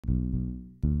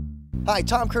Hi,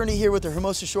 Tom Kearney here with the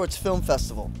Hermosa Shorts Film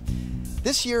Festival.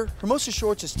 This year, Hermosa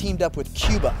Shorts has teamed up with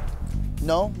Cuba.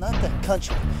 No, not the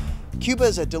country. Cuba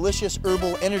is a delicious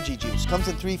herbal energy juice. Comes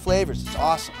in 3 flavors. It's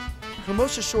awesome.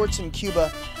 Hermosa Shorts in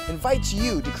Cuba invites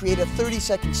you to create a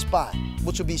 30-second spot,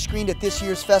 which will be screened at this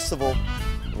year's festival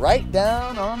right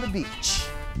down on the beach.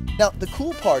 Now, the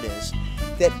cool part is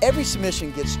that every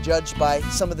submission gets judged by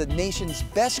some of the nation's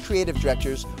best creative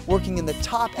directors working in the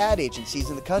top ad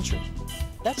agencies in the country.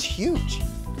 That's huge.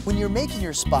 When you're making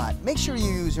your spot, make sure you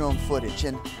use your own footage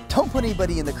and don't put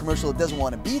anybody in the commercial that doesn't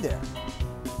want to be there.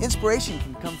 Inspiration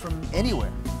can come from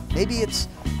anywhere. Maybe it's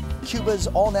Cuba's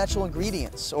all-natural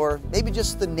ingredients, or maybe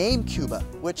just the name Cuba,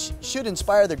 which should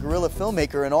inspire the guerrilla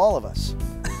filmmaker in all of us.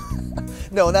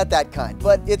 No, not that kind,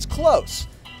 but it's close.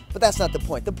 But that's not the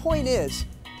point. The point is,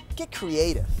 get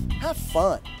creative, have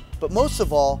fun, but most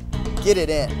of all, get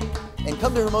it in. And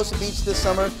come to Hermosa Beach this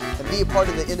summer and be a part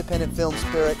of the independent film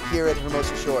spirit here at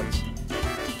Hermosa Shorts.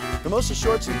 Hermosa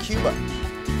Shorts in Cuba,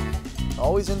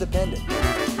 always independent.